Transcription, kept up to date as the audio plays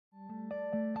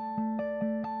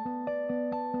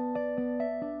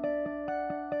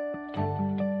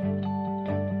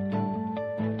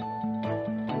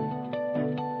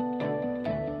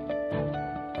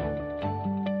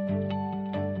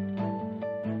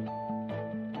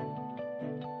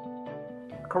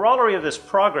corollary of this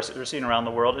progress that we're seeing around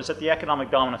the world is that the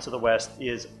economic dominance of the West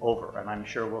is over, and I'm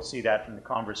sure we'll see that from the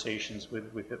conversations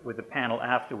with the panel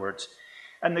afterwards.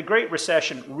 And the Great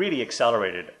Recession really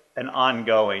accelerated an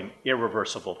ongoing,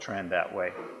 irreversible trend that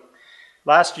way.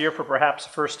 Last year, for perhaps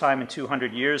the first time in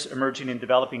 200 years, emerging and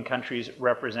developing countries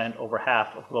represent over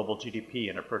half of global GDP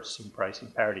on a purchasing pricing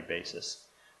parity basis.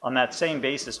 On that same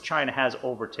basis, China has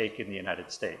overtaken the United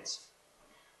States.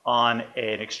 On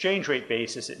an exchange rate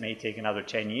basis, it may take another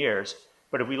 10 years,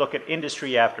 but if we look at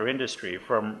industry after industry,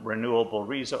 from renewable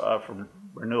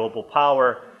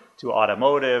power to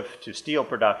automotive to steel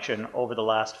production over the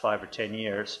last 5 or 10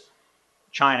 years,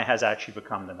 China has actually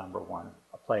become the #1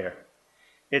 player.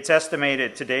 It's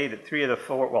estimated today that three of the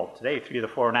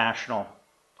four national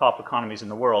top economies in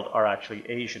the world are actually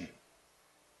Asian.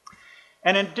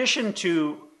 And in addition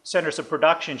to centers of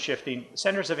production shifting,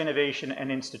 centers of innovation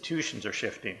and institutions are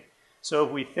shifting. So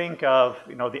if we think of,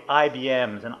 the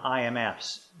IBMs and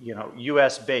IMFs,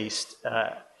 US-based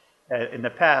in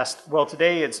the past, well,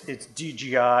 today it's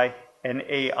DGI and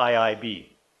AIIB.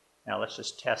 Now let's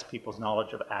just test people's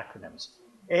knowledge of acronyms.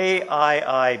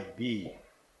 AIIB.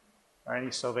 Are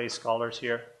any Sauvé scholars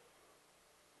here?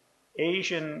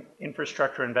 Asian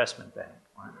Infrastructure Investment Bank.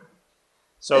 Right?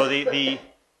 So the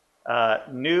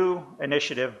new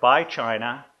initiative by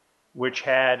China, which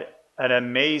had an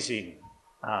amazing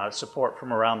support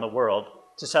from around the world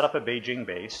to set up a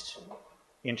Beijing-based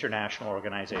international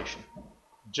organization.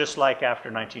 Just like after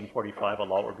 1945, a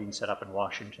lot were being set up in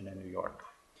Washington and New York.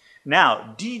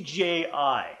 Now,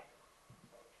 DJI.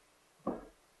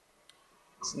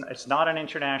 It's not an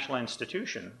international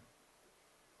institution,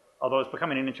 although it's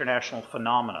becoming an international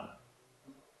phenomenon.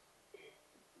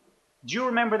 Do you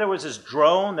remember there was this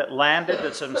drone that landed,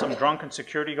 that some drunken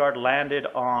security guard landed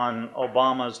on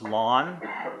Obama's lawn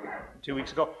 2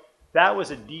 weeks ago? That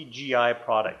was a DJI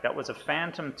product. That was a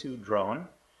Phantom 2 drone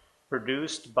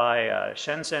produced by a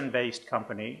Shenzhen-based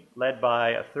company led by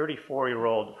a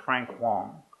 34-year-old Frank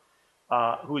Wong,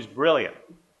 who's brilliant.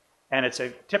 And it's a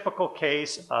typical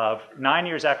case of 9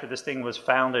 years after this thing was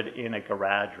founded in a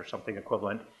garage or something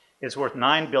equivalent, it's worth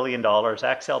 $9 billion.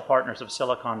 Accel Partners of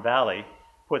Silicon Valley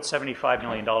put $75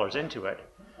 million into it.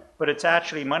 But it's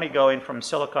actually money going from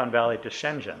Silicon Valley to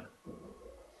Shenzhen,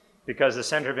 because the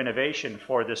center of innovation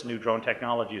for this new drone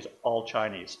technology is all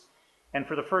Chinese. And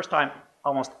for the first time,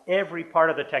 almost every part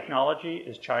of the technology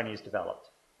is Chinese developed.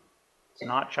 It's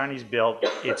not Chinese built,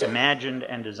 it's imagined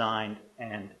and designed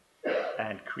and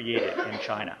created in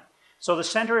China. So the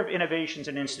center of innovations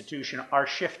and institution are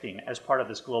shifting as part of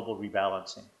this global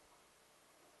rebalancing.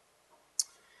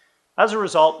 As a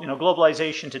result,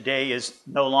 globalization today is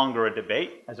no longer a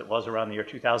debate, as it was around the year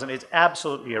 2000. It's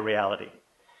absolutely a reality.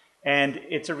 And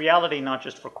it's a reality not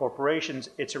just for corporations,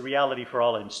 it's a reality for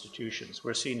all institutions.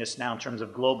 We're seeing this now in terms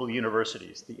of global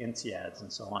universities, the INSEADs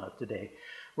and so on of today.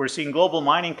 We're seeing global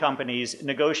mining companies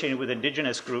negotiating with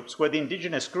indigenous groups, where the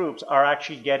indigenous groups are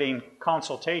actually getting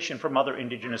consultation from other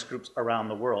indigenous groups around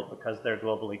the world because they're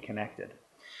globally connected.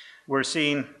 We're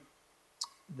seeing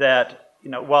that,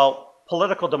 while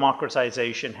political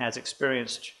democratization has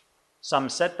experienced some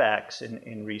setbacks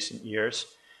in recent years,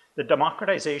 the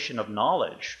democratization of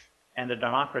knowledge and the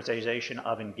democratization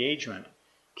of engagement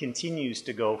continues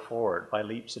to go forward by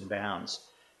leaps and bounds.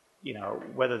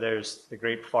 Whether there's the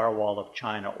Great Firewall of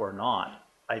China or not,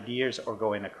 ideas are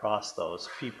going across those.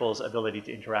 People's ability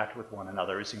to interact with one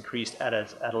another is increased at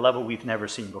a level we've never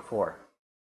seen before.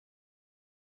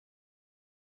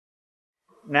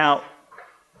 Now,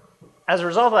 as a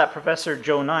result of that, Professor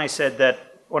Joe Nye said that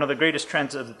one of the greatest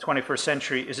trends of the 21st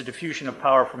century is a diffusion of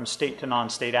power from state to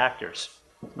non-state actors.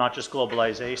 Not just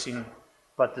globalization,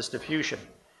 but this diffusion.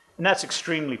 And that's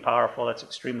extremely powerful, that's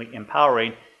extremely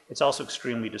empowering. It's also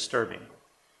extremely disturbing.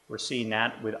 We're seeing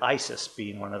that with ISIS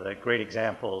being one of the great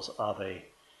examples of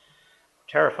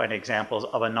terrifying examples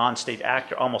of a non-state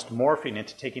actor almost morphing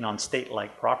into taking on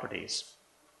state-like properties.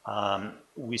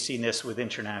 We've seen this with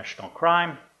international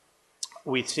crime.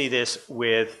 We see this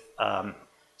with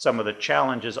some of the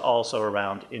challenges also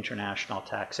around international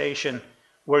taxation,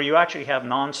 where you actually have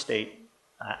non-state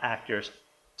actors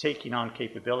taking on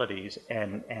capabilities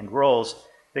and roles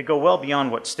that go well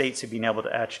beyond what states have been able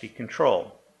to actually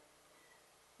control.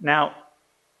 Now,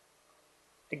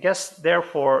 I guess,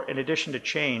 therefore, in addition to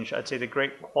change, I'd say the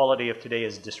great quality of today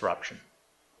is disruption.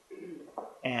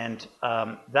 And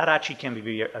that actually can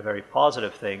be a very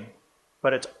positive thing,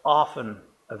 but it's often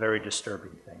a very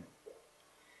disturbing thing.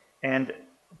 And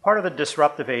part of the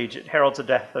disruptive age, it heralds the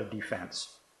death of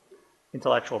defense.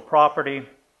 Intellectual property,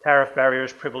 tariff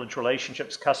barriers, privileged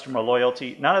relationships, customer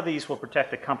loyalty, none of these will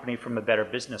protect a company from a better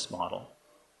business model.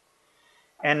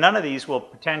 And none of these will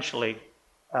potentially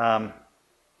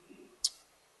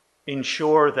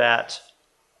ensure that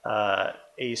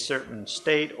a certain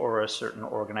state or a certain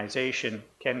organization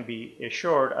can be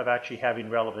assured of actually having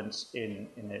relevance in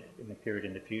the period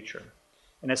in the future.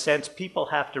 In a sense, people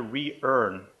have to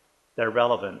re-earn their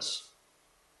relevance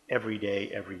every day,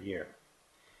 every year.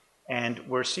 And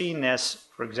we're seeing this,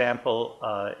 for example,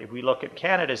 if we look at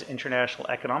Canada's international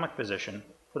economic position,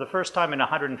 for the first time in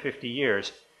 150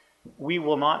 years, we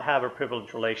will not have a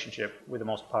privileged relationship with the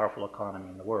most powerful economy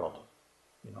in the world.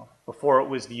 You know, before it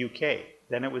was the UK,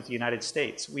 then it was the United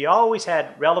States. We always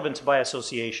had relevance by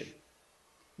association.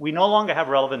 We no longer have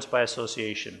relevance by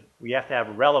association. We have to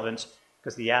have relevance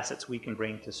because of the assets we can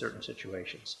bring to certain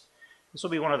situations. This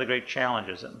will be one of the great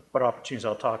challenges and what opportunities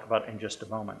I'll talk about in just a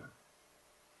moment.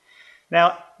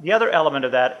 Now, the other element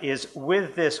of that is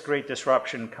with this great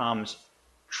disruption comes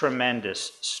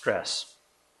tremendous stress.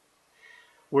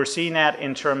 We're seeing that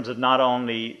in terms of not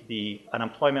only the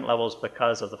unemployment levels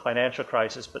because of the financial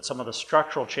crisis, but some of the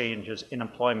structural changes in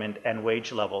employment and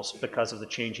wage levels because of the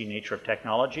changing nature of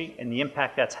technology and the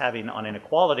impact that's having on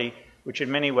inequality, which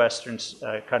in many Western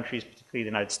countries, particularly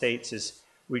the United States, is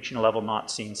reaching a level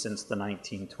not seen since the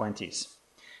 1920s.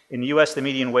 In the US, the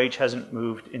median wage hasn't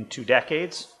moved in 2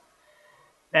 decades.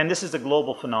 And this is a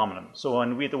global phenomenon. So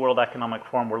when we at the World Economic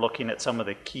Forum were looking at some of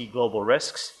the key global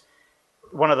risks,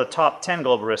 one of the top 10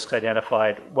 global risks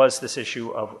identified was this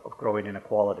issue of growing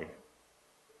inequality.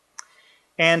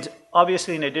 And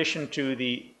obviously, in addition to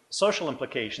the social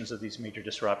implications of these major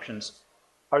disruptions,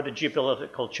 are the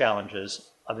geopolitical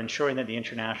challenges of ensuring that the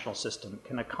international system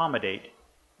can accommodate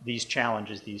these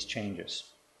challenges, these changes.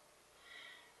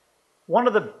 One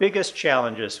of the biggest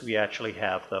challenges we actually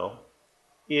have, though,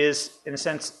 is, in a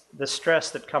sense, the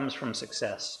stress that comes from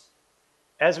success.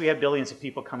 As we have billions of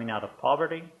people coming out of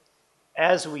poverty,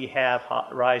 as we have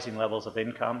rising levels of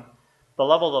income, the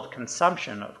level of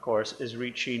consumption, of course, is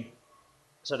reaching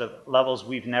sort of levels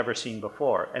we've never seen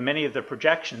before. And many of the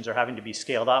projections are having to be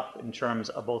scaled up in terms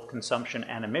of both consumption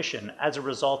and emission as a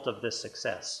result of this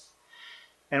success.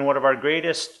 And one of our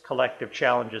greatest collective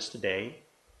challenges today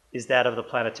is that of the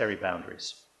planetary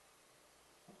boundaries.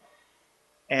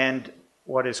 And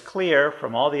what is clear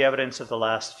from all the evidence of the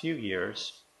last few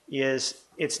years is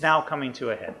it's now coming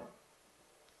to a head.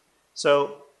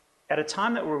 So at a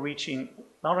time that we're reaching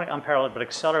not only unparalleled but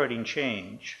accelerating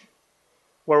change,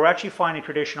 where we're actually finding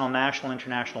traditional national and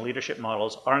international leadership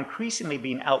models are increasingly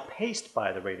being outpaced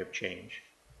by the rate of change,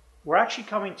 we're actually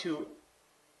coming to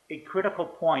a critical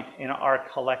point in our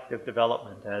collective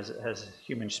development as a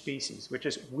human species, which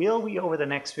is, will we over the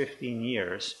next 15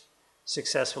 years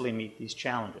successfully meet these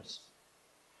challenges?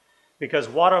 Because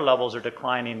water levels are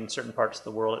declining in certain parts of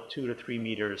the world at 2 to 3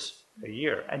 meters a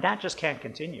year, and that just can't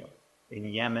continue. In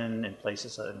Yemen, in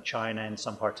places in China, and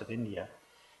some parts of India,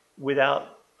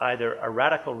 without either a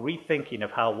radical rethinking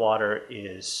of how water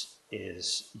is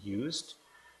used,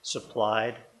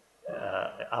 supplied,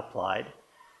 applied,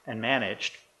 and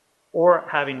managed, or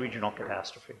having regional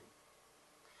catastrophe.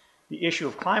 The issue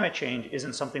of climate change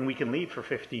isn't something we can leave for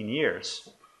 15 years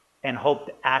and hope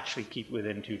to actually keep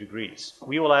within 2 degrees.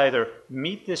 We will either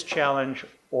meet this challenge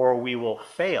or we will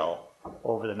fail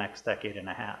over the next decade and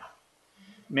a half.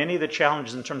 Many of the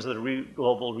challenges in terms of the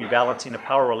global rebalancing of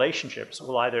power relationships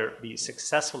will either be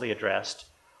successfully addressed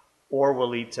or will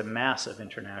lead to massive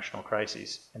international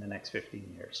crises in the next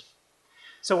 15 years.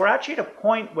 So we're actually at a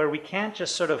point where we can't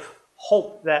just sort of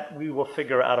hope that we will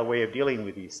figure out a way of dealing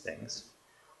with these things.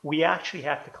 We actually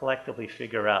have to collectively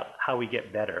figure out how we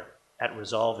get better at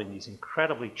resolving these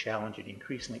incredibly challenging,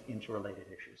 increasingly interrelated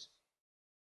issues.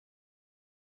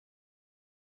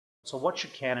 So what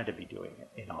should Canada be doing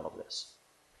in all of this?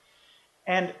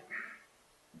 And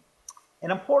an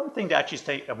important thing to actually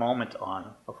take a moment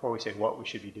on before we say what we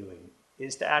should be doing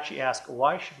is to actually ask,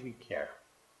 why should we care?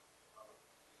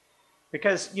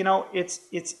 Because, you know,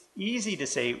 it's easy to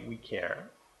say we care,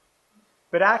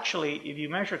 but actually, if you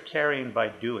measure caring by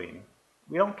doing,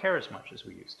 we don't care as much as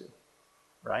we used to,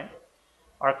 right?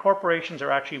 Our corporations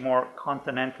are actually more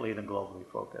continentally than globally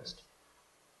focused.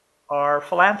 Our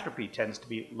philanthropy tends to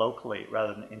be locally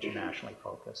rather than internationally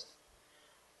focused.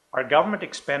 Our government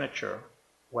expenditure,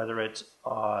 whether it's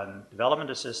on development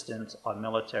assistance, on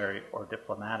military or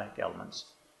diplomatic elements,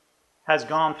 has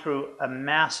gone through a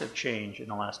massive change in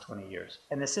the last 20 years.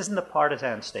 And this isn't a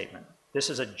partisan statement. This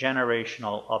is a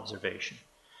generational observation.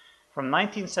 From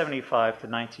 1975 to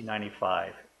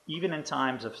 1995, even in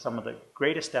times of some of the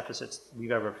greatest deficits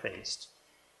we've ever faced,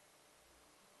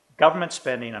 government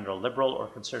spending under liberal or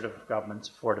conservative governments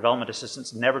for development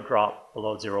assistance never dropped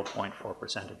below 0.4%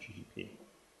 of GDP.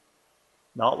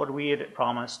 Not what we had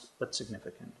promised, but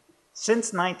significant.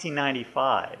 Since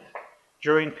 1995,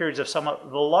 during periods of some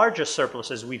of the largest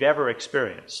surpluses we've ever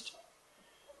experienced,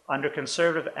 under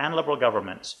conservative and liberal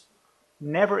governments,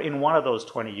 never in one of those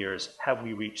 20 years have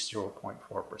we reached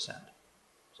 0.4%.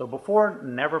 So before,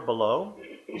 never below.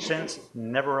 Since,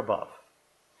 never above.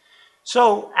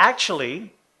 So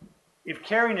actually, if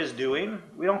caring is doing,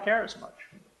 we don't care as much.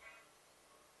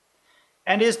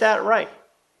 And is that right?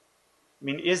 I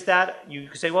mean, is that, you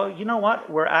could say, well, you know what?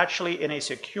 We're actually in a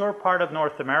secure part of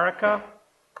North America.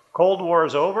 Cold War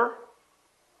is over.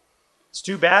 It's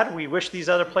too bad. We wish these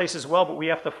other places well, but we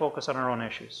have to focus on our own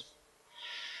issues.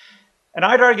 And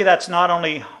I'd argue that's not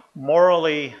only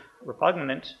morally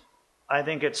repugnant, I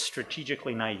think it's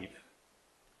strategically naive.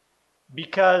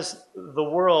 Because the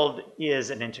world is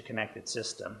an interconnected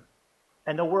system.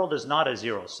 And the world is not a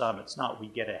zero sum. It's not we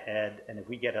get ahead, and if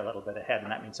we get a little bit ahead,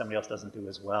 and that means somebody else doesn't do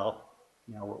as well,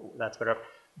 you know, that's better.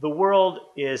 The world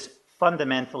is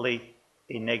fundamentally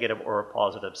a negative or a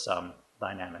positive sum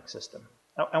dynamic system.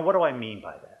 And what do I mean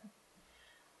by that?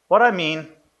 What I mean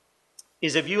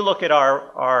is if you look at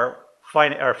our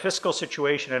fiscal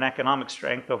situation and economic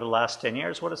strength over the last 10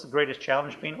 years, what has the greatest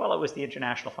challenge been? Well, it was the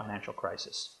international financial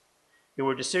crisis. There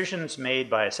were decisions made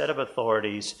by a set of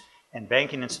authorities and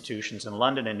banking institutions in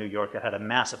London and New York that had a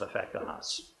massive effect on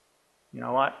us. You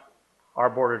know what? Our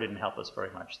border didn't help us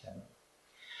very much then.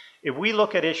 If we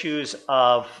look at issues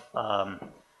of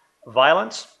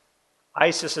violence,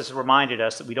 ISIS has reminded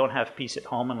us that we don't have peace at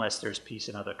home unless there's peace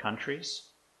in other countries.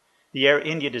 The Air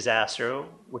India disaster,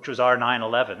 which was our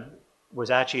 9/11, was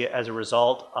actually as a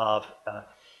result of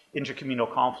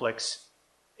intercommunal conflicts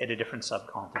at a different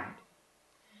subcontinent.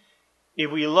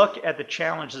 If we look at the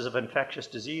challenges of infectious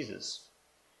diseases,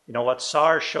 you know, what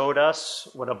SARS showed us,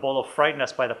 what Ebola frightened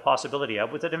us by the possibility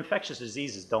of, was that infectious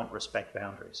diseases don't respect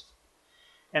boundaries.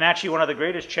 And actually, one of the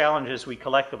greatest challenges we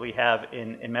collectively have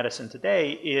in medicine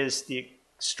today is the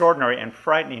extraordinary and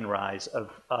frightening rise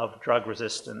of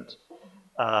drug-resistant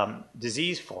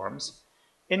disease forms,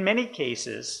 in many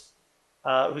cases,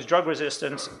 whose drug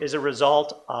resistance is a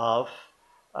result of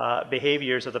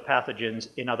behaviors of the pathogens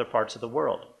in other parts of the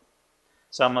world.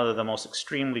 Some of the most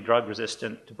extremely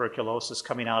drug-resistant tuberculosis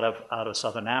coming out of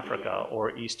Southern Africa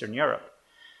or Eastern Europe.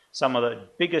 Some of the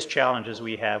biggest challenges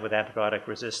we have with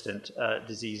antibiotic-resistant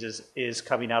diseases is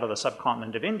coming out of the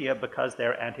subcontinent of India because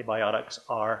their antibiotics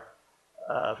are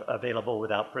available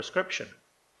without prescription.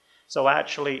 So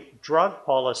actually, drug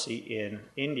policy in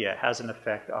India has an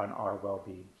effect on our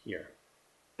well-being here.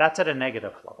 That's at a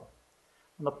negative level.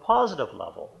 On the positive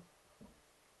level,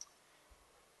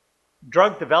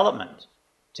 drug development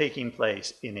taking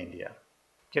place in India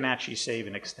can actually save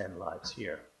and extend lives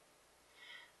here.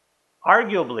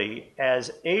 Arguably, as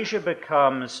Asia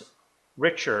becomes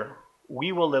richer,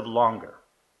 we will live longer.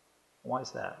 Why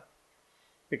is that?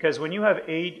 Because when you have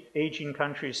aging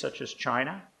countries such as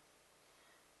China,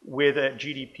 with a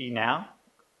GDP now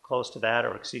close to that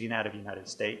or exceeding that of the United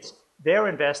States, they're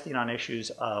investing on issues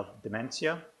of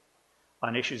dementia,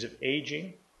 on issues of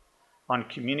aging, on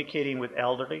communicating with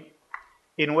elderly,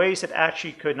 in ways that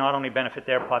actually could not only benefit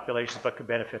their populations, but could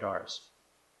benefit ours.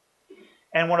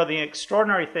 And one of the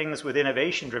extraordinary things with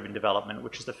innovation-driven development,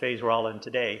 which is the phase we're all in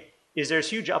today, is there's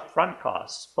huge upfront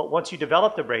costs, but once you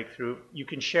develop the breakthrough, you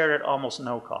can share it at almost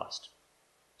no cost.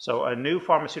 So a new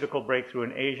pharmaceutical breakthrough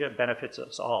in Asia benefits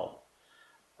us all.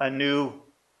 A new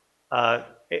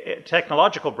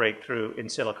technological breakthrough in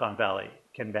Silicon Valley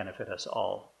can benefit us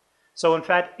all. So in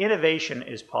fact, innovation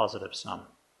is positive sum.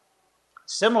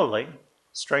 Similarly,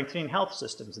 strengthening health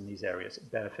systems in these areas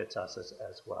benefits us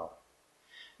as well.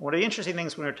 One of the interesting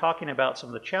things when we're talking about some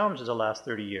of the challenges of the last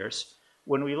 30 years,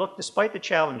 when we look, despite the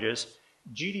challenges,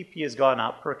 GDP has gone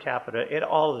up per capita in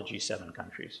all of the G7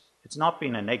 countries. It's not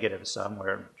been a negative sum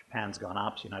where Japan's gone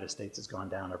up, the United States has gone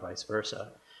down, or vice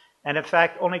versa. And in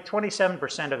fact, only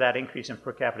 27% of that increase in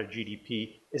per capita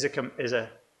GDP is a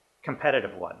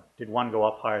competitive one. Did one go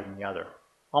up higher than the other?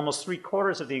 Almost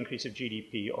 3/4 of the increase of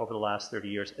GDP over the last 30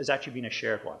 years has actually been a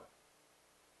shared one.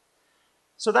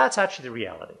 So that's actually the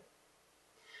reality.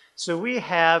 So we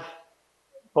have,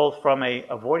 both from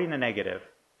avoiding the negative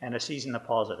and a seizing the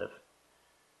positive,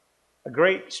 a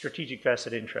great strategic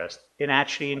vested interest in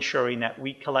actually ensuring that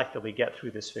we collectively get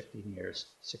through this 15 years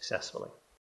successfully.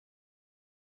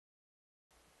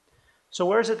 So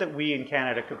where is it that we in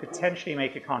Canada could potentially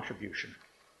make a contribution?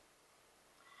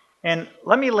 And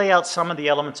let me lay out some of the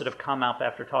elements that have come up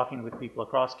after talking with people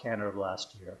across Canada over the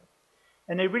last year.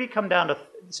 And they really come down to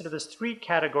sort of these three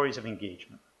categories of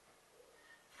engagement.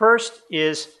 First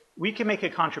is we can make a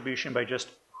contribution by just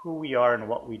who we are and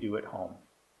what we do at home.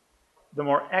 the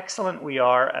more excellent we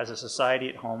are as a society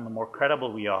at home, the more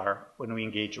credible we are when we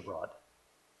engage abroad.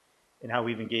 In how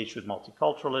we've engaged with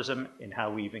multiculturalism, in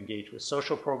how we've engaged with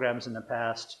social programs in the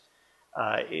past,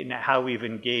 in how we've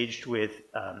engaged with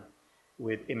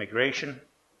immigration.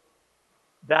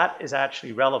 That is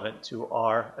actually relevant to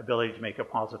our ability to make a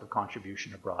positive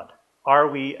contribution abroad. Are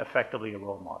we effectively a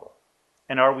role model?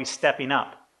 And are we stepping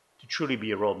up to truly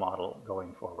be a role model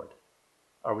going forward?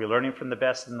 Are we learning from the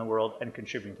best in the world and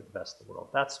contributing to the best of the world?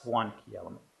 That's one key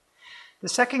element. The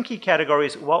second key category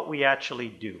is what we actually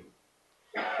do.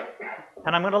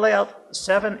 And I'm going to lay out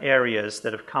 7 areas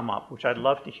that have come up, which I'd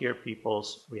love to hear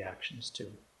people's reactions to.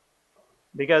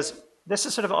 Because this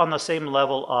is sort of on the same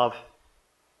level of,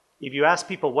 if you ask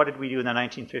people what did we do in the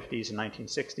 1950s and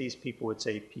 1960s, people would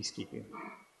say peacekeeping.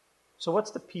 So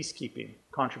what's the peacekeeping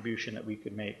contribution that we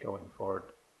could make going forward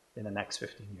in the next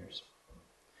 15 years?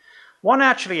 One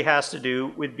actually has to do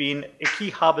with being a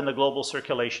key hub in the global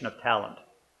circulation of talent.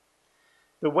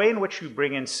 The way in which we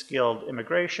bring in skilled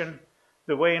immigration,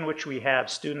 the way in which we have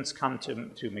students come to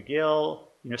McGill,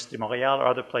 Université de Montréal, or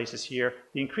other places here,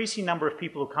 the increasing number of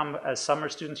people who come as summer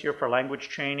students here for language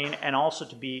training and also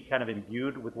to be kind of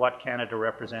imbued with what Canada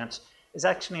represents is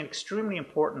actually an extremely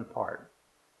important part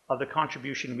of the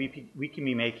contribution we can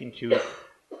be making to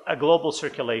a global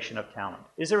circulation of talent.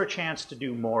 Is there a chance to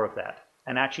do more of that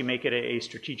and actually make it a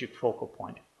strategic focal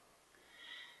point?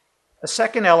 A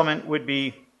second element would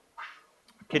be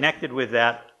connected with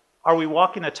that. Are we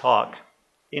walking the talk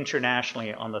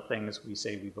internationally on the things we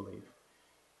say we believe?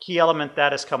 Key element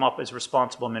that has come up is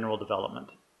responsible mineral development.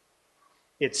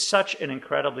 It's such an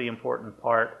incredibly important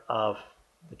part of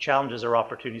the challenges or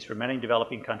opportunities for many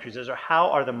developing countries is how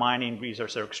are the mining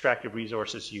resources or extractive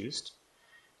resources used?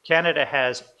 Canada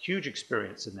has huge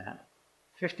experience in that.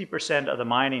 50% of the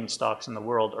mining stocks in the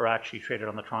world are actually traded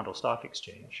on the Toronto Stock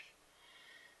Exchange.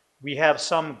 We have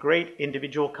some great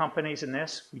individual companies in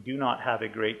this. We do not have a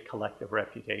great collective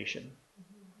reputation.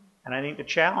 And I think the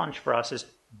challenge for us is,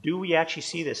 do we actually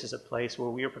see this as a place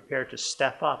where we are prepared to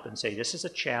step up and say, this is a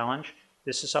challenge,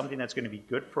 this is something that's going to be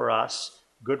good for us,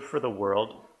 good for the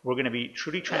world. We're going to be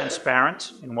truly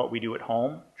transparent in what we do at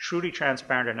home, truly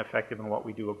transparent and effective in what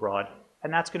we do abroad,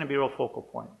 and that's going to be a real focal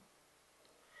point.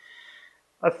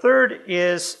 A third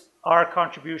is our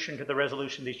contribution to the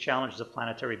resolution of these challenges of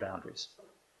planetary boundaries,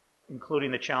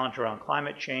 including the challenge around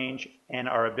climate change and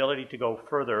our ability to go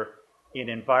further in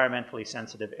environmentally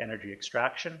sensitive energy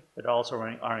extraction, but also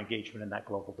our engagement in that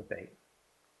global debate.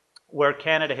 Where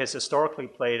Canada has historically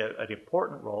played an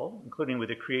important role, including with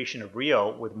the creation of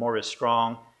Rio, with Maurice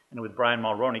Strong and with Brian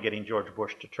Mulroney getting George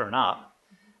Bush to turn up,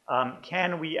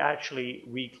 can we actually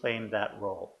reclaim that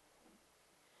role?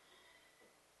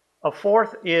 A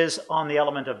fourth is on the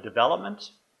element of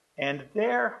development, and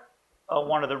there,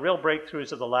 one of the real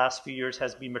breakthroughs of the last few years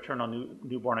has been maternal,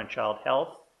 newborn, and child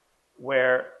health,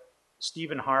 where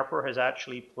Stephen Harper has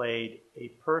actually played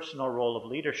a personal role of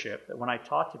leadership that when I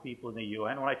talk to people in the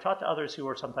UN, when I talk to others who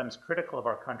are sometimes critical of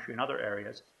our country in other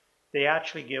areas, they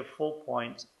actually give full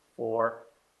points for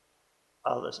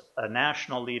a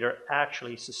national leader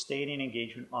actually sustaining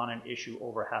engagement on an issue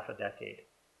over half a decade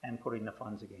and putting the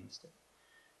funds against it.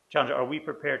 Challenge, are we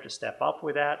prepared to step up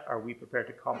with that? Are we prepared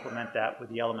to complement that with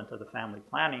the element of the family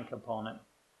planning component,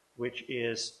 which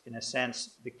is, in a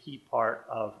sense, the key part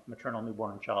of maternal,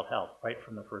 newborn, and child health, right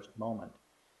from the first moment?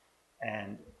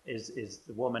 And is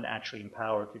the woman actually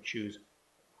empowered to choose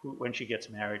who, when she gets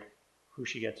married, who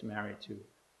she gets married to,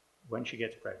 when she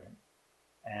gets pregnant,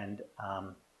 and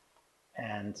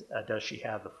does she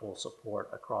have the full support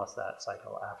across that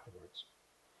cycle afterwards?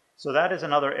 So that is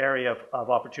another area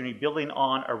of opportunity, building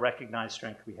on a recognized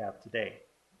strength we have today.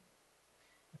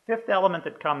 The fifth element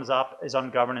that comes up is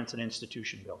on governance and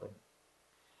institution building.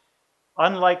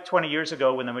 Unlike 20 years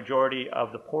ago when the majority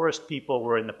of the poorest people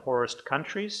were in the poorest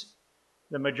countries,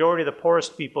 the majority of the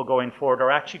poorest people going forward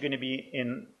are actually going to be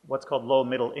in what's called low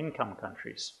middle income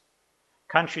countries.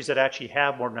 Countries that actually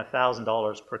have more than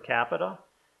 $1,000 per capita,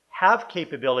 have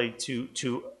capability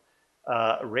to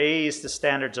raise the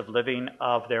standards of living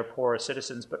of their poorer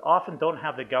citizens, but often don't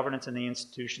have the governance and the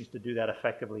institutions to do that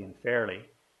effectively and fairly.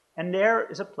 And there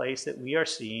is a place that we are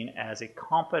seeing as a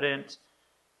competent,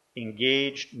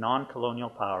 engaged, non-colonial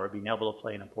power being able to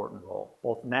play an important role,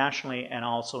 both nationally and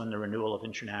also in the renewal of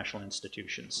international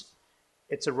institutions.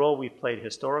 It's a role we've played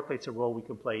historically. It's a role we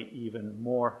can play even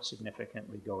more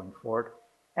significantly going forward,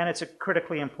 and it's a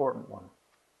critically important one.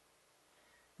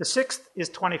 The sixth is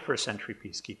 21st century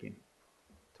peacekeeping.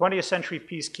 20th century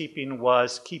peacekeeping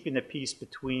was keeping the peace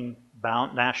between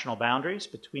national boundaries,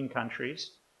 between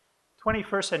countries.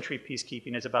 21st century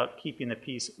peacekeeping is about keeping the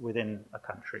peace within a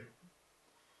country.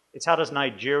 It's how does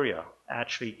Nigeria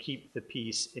actually keep the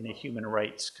peace in a human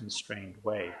rights constrained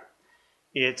way.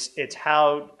 It's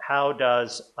how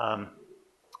does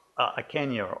a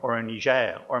Kenya or a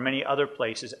Niger or many other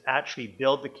places actually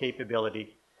build the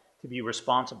capability to be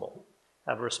responsible,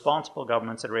 have responsible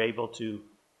governments that are able to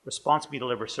responsibly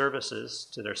deliver services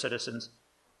to their citizens,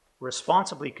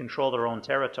 responsibly control their own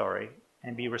territory,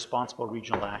 and be responsible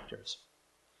regional actors.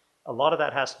 A lot of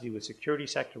that has to do with security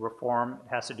sector reform.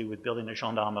 It has to do with building a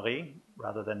gendarmerie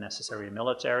rather than necessarily a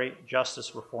military,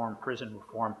 justice reform, prison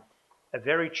reform, a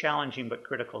very challenging but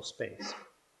critical space.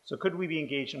 So could we be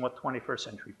engaged in what 21st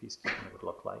century peacekeeping would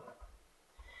look like?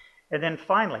 And then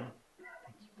finally,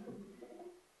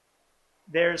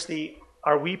 there's the,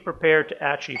 are we prepared to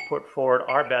actually put forward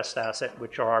our best asset,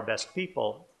 which are our best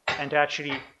people, and to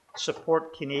actually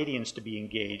support Canadians to be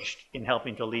engaged in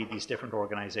helping to lead these different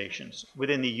organizations.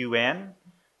 Within the UN,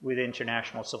 with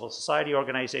international civil society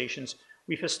organizations,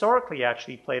 we've historically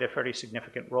actually played a fairly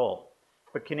significant role,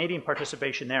 but Canadian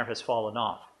participation there has fallen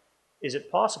off. Is it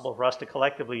possible for us to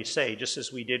collectively say, just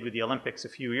as we did with the Olympics a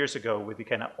few years ago, where we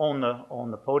kind of own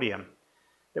the podium,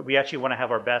 that we actually want to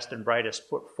have our best and brightest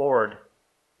put forward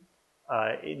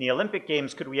in the Olympic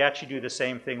Games? Could we actually do the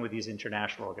same thing with these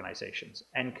international organizations?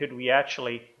 And could we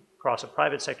actually, across a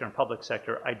private sector and public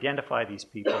sector, identify these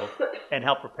people and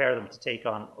help prepare them to take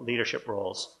on leadership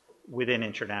roles within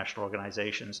international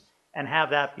organizations, and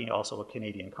have that be also a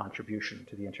Canadian contribution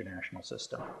to the international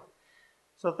system?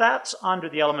 So that's under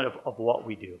the element of what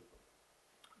we do.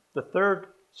 The third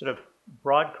sort of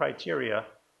broad criteria,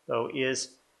 though,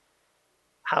 is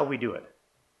how we do it,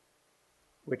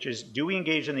 which is, do we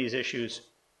engage in these issues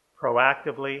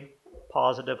proactively,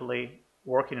 positively,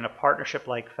 working in a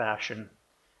partnership-like fashion,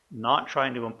 not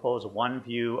trying to impose one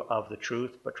view of the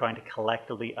truth, but trying to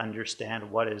collectively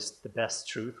understand what is the best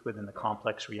truth within the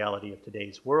complex reality of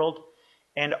today's world?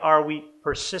 And are we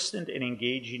persistent in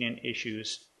engaging in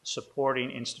issues,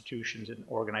 supporting institutions and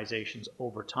organizations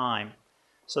over time,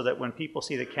 so that when people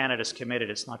see that Canada's committed,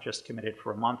 it's not just committed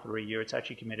for a month or a year, it's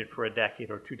actually committed for a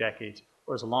decade or 2 decades,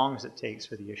 or as long as it takes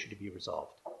for the issue to be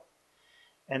resolved.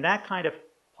 And that kind of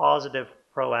positive,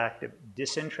 proactive,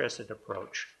 disinterested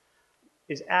approach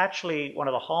is actually one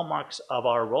of the hallmarks of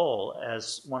our role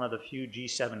as one of the few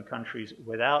G7 countries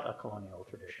without a colonial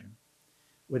tradition,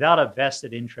 without a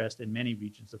vested interest in many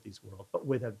regions of these world, but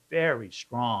with a very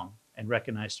strong and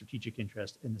recognized strategic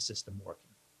interest in the system working.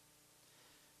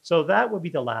 So that would be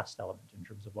the last element in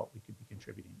terms of what we could be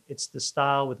contributing. It's the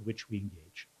style with which we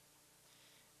engage.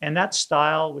 And that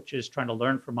style, which is trying to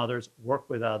learn from others, work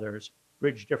with others,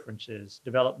 bridge differences,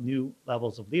 develop new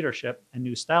levels of leadership and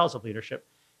new styles of leadership,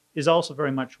 is also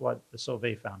very much what the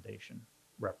Sauvé Foundation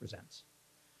represents.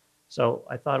 So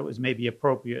I thought it was maybe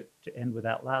appropriate to end with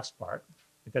that last part,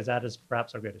 because that is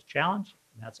perhaps our greatest challenge.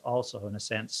 And that's also, in a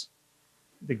sense,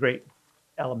 the great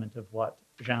element of what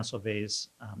Jean Sauvé's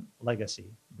legacy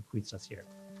bequeaths us here.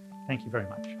 Thank you very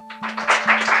much.